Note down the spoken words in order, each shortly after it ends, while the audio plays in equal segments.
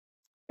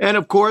And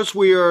of course,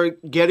 we are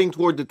getting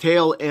toward the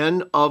tail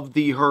end of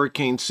the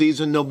hurricane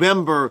season.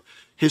 November,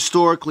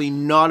 historically,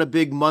 not a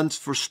big month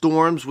for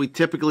storms. We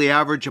typically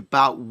average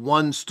about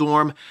one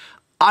storm.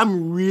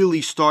 I'm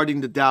really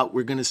starting to doubt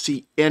we're going to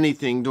see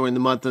anything during the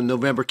month of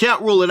November.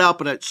 Can't rule it out,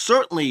 but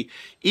certainly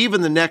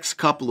even the next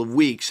couple of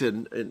weeks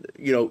and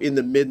in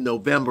the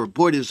mid-November,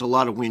 boy, there's a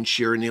lot of wind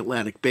shear in the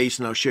Atlantic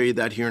Basin. I'll show you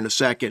that here in a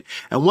second.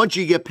 And once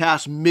you get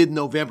past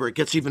mid-November, it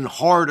gets even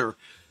harder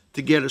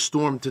to get a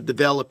storm to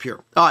develop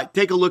here. All right,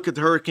 take a look at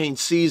the hurricane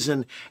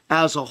season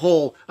as a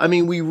whole. I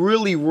mean, we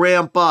really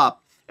ramp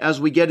up as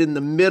we get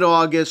into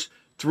mid-August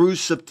through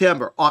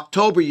September.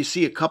 October, you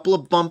see a couple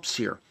of bumps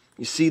here.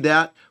 You see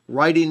that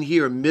right in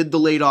here, mid to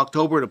late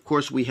October. And of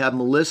course, we have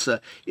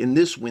Melissa in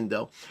this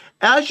window.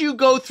 As you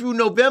go through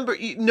November,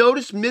 you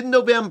notice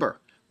mid-November,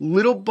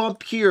 little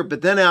bump here,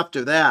 but then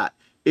after that,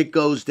 it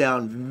goes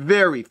down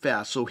very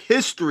fast. So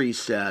history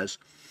says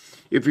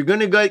if you're going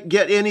to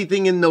get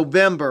anything in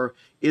November,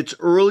 it's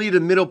early to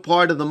middle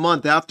part of the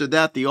month. After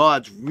that, the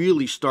odds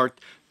really start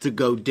to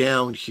go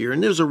down here.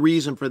 And there's a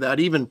reason for that.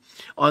 Even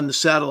on the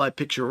satellite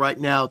picture right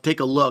now, take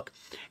a look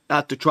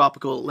at the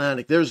tropical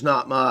Atlantic. There's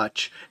not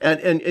much.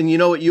 And you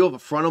know what? You have a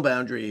frontal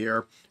boundary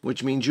here,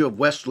 which means you have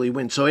westerly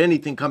wind. So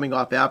anything coming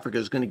off Africa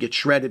is going to get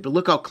shredded. But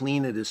look how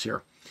clean it is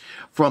here.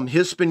 From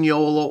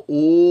Hispaniola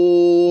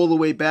all the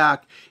way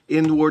back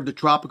in toward the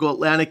tropical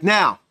Atlantic.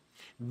 Now,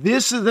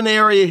 this is an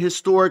area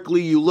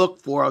historically you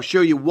look for. I'll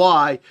show you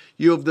why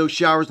you have those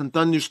showers and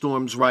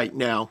thunderstorms right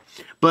now.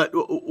 But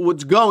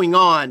what's going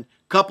on, a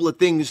couple of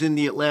things in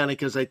the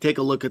Atlantic as I take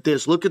a look at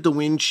this. Look at the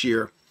wind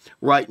shear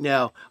right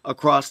now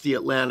across the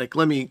Atlantic.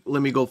 Let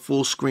me go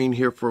full screen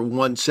here for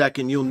 1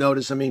 second. You'll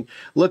notice, I mean,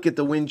 look at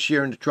the wind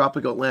shear in the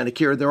tropical Atlantic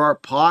here. There are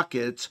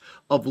pockets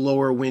of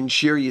lower wind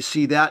shear. You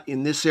see that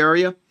in this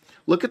area?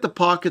 Look at the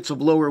pockets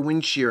of lower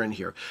wind shear in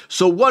here.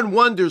 So one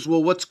wonders,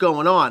 well, what's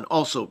going on?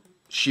 Also,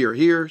 shear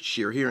here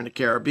in the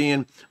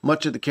Caribbean,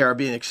 much of the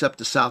Caribbean except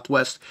the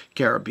Southwest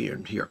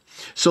Caribbean here.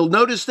 So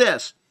notice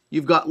this,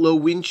 you've got low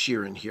wind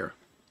shear in here.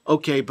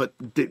 Okay, but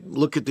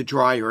look at the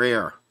drier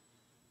air.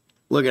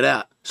 Look at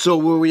that. So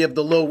where we have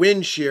the low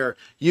wind shear,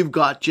 you've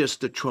got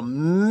just a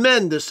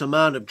tremendous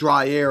amount of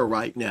dry air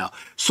right now.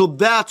 So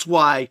that's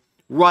why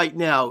right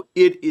now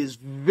it is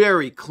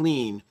very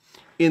clean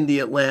in the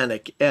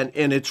Atlantic, and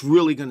it's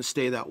really going to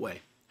stay that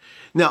way.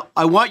 Now,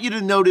 I want you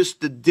to notice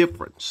the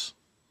difference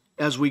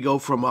as we go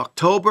from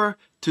October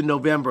to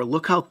November.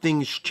 Look how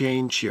things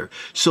change here.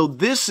 So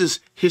this is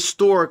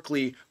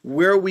historically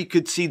where we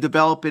could see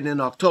development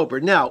in October.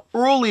 Now,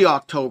 early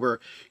October,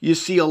 you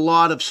see a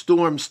lot of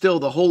storms still.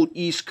 The whole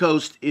East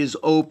Coast is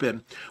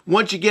open.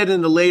 Once you get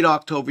into late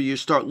October, you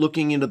start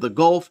looking into the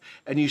Gulf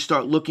and you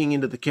start looking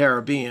into the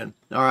Caribbean.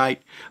 All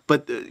right.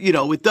 But,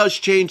 it does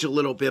change a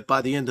little bit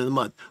by the end of the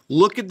month.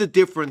 Look at the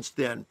difference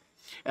then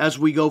as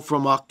we go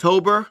from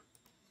October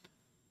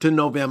to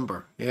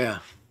November. Yeah.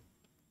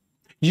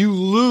 You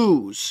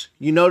lose.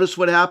 You notice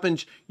what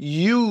happens?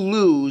 You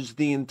lose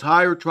the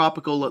entire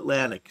tropical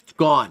Atlantic. It's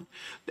gone.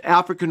 The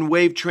African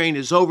wave train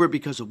is over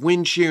because of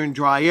wind shear and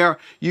dry air.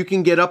 You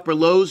can get upper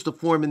lows to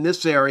form in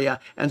this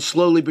area, and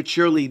slowly but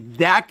surely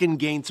that can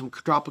gain some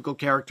tropical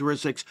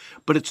characteristics,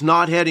 but it's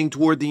not heading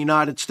toward the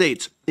United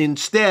States.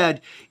 Instead,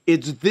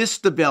 it's this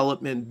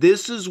development.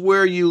 This is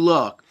where you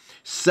look.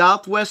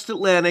 Southwest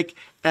Atlantic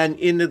and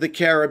into the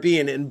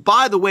Caribbean. And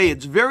by the way,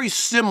 it's very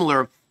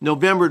similar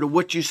November to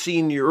what you see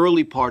in the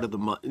early part of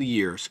the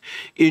years,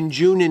 in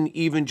June and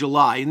even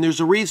July. And there's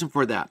a reason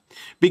for that,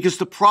 because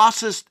the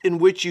process in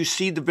which you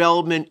see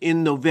development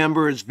in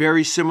November is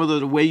very similar to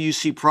the way you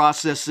see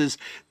processes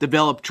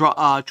develop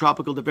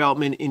tropical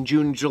development in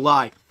June and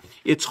July.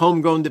 It's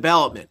homegrown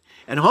development.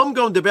 And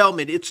homegrown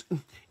development,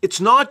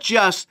 it's not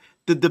just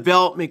the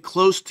development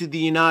close to the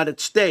United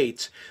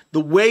States. The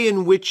way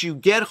in which you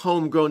get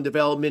homegrown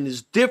development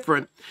is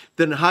different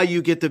than how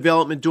you get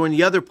development during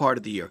the other part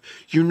of the year.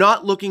 You're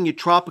not looking at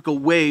tropical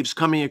waves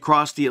coming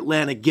across the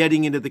Atlantic,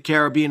 getting into the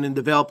Caribbean and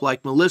develop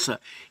like Melissa.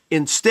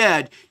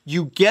 Instead,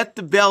 you get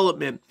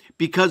development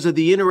because of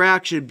the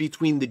interaction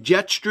between the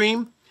jet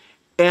stream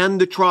and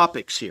the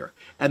tropics here.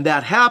 And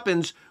that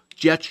happens,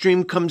 jet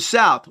stream comes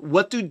south.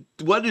 What does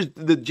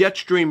the jet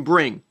stream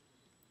bring?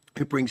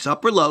 It brings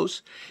upper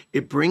lows,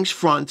 it brings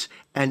fronts,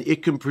 and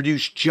it can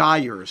produce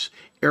gyres,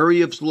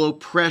 areas of low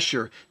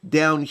pressure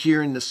down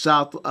here in the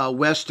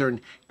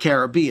southwestern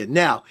Caribbean.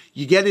 Now,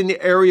 you get an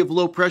area of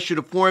low pressure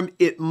to form,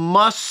 it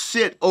must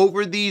sit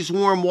over these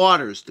warm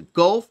waters, the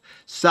Gulf,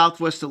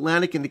 Southwest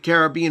Atlantic, and the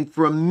Caribbean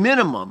for a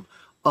minimum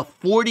of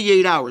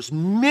 48 hours,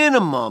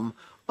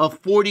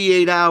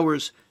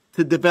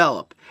 to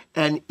develop.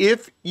 And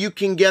if you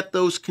can get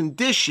those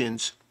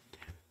conditions,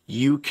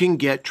 you can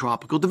get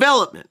tropical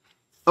development.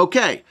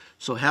 Okay,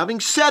 so having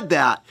said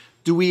that,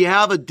 do we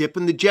have a dip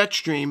in the jet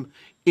stream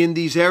in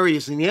these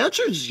areas? And the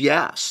answer is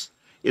yes.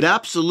 It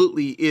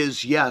absolutely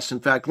is yes. In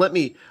fact, let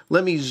me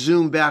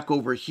zoom back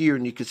over here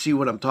and you can see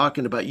what I'm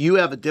talking about. You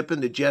have a dip in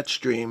the jet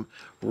stream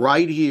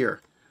right here,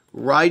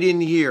 right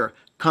in here,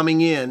 coming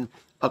in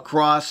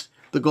across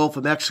the Gulf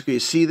of Mexico. You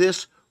see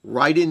this?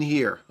 right in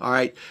here, all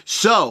right?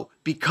 So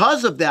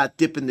because of that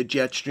dip in the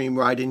jet stream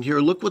right in here,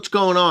 look what's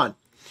going on.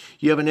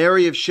 You have an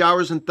area of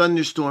showers and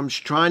thunderstorms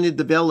trying to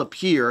develop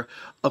here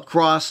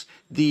across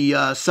the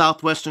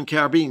southwestern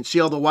Caribbean. See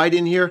all the white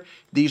in here?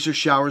 These are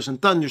showers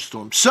and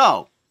thunderstorms.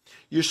 So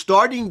you're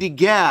starting to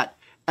get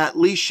at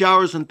least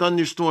showers and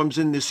thunderstorms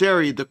in this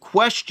area. The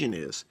question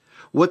is,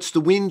 what's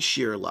the wind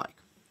shear like?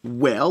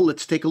 Well,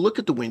 let's take a look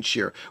at the wind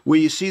shear. Where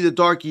you see the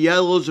dark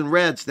yellows and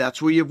reds,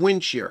 that's where you have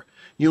wind shear.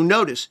 You'll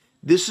notice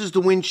this is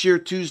the wind shear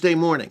Tuesday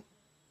morning.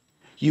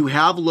 You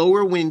have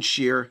lower wind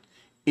shear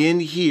in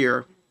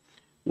here.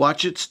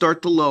 Watch it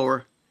start to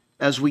lower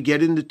as we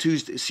get into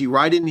Tuesday. See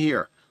right in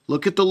here.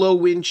 Look at the low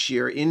wind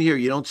shear in here.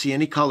 You don't see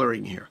any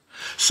coloring here.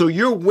 So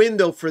your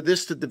window for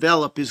this to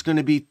develop is going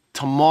to be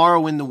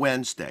tomorrow into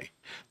Wednesday.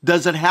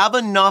 Does it have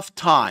enough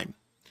time?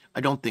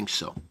 I don't think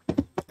so.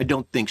 I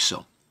don't think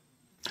so.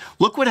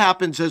 Look what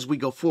happens as we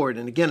go forward.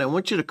 And again, I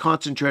want you to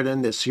concentrate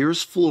on this.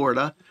 Here's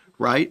Florida,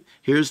 right?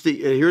 Here's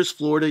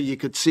Florida. You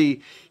could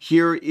see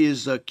here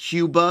is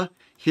Cuba,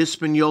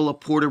 Hispaniola,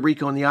 Puerto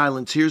Rico, and the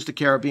islands. Here's the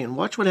Caribbean.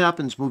 Watch what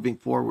happens moving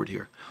forward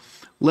here.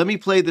 Let me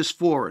play this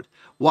forward.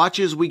 Watch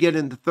as we get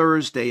into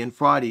Thursday and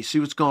Friday. See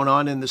what's going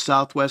on in the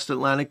Southwest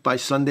Atlantic by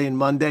Sunday and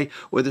Monday,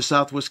 or the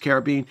Southwest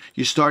Caribbean.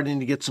 You're starting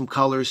to get some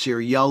colors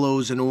here,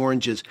 yellows and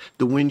oranges.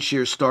 The wind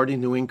shear is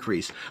starting to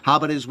increase. How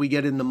about as we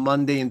get into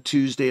Monday and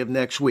Tuesday of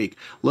next week?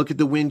 Look at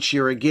the wind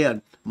shear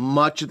again.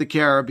 Much of the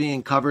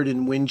Caribbean covered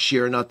in wind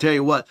shear. And I'll tell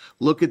you what,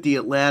 look at the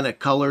Atlantic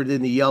colored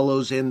in the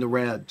yellows and the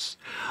reds.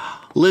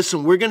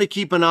 Listen, we're going to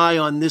keep an eye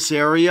on this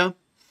area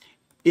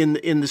in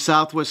the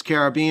Southwest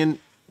Caribbean,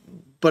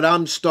 but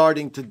I'm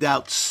starting to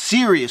doubt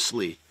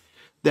seriously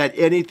that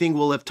anything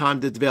will have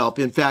time to develop.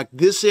 In fact,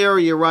 this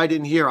area right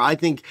in here, I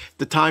think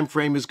the time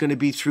frame is going to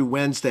be through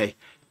Wednesday.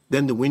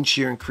 Then the wind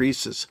shear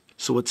increases,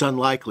 so it's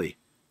unlikely.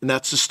 And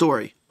that's the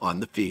story on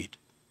the feed.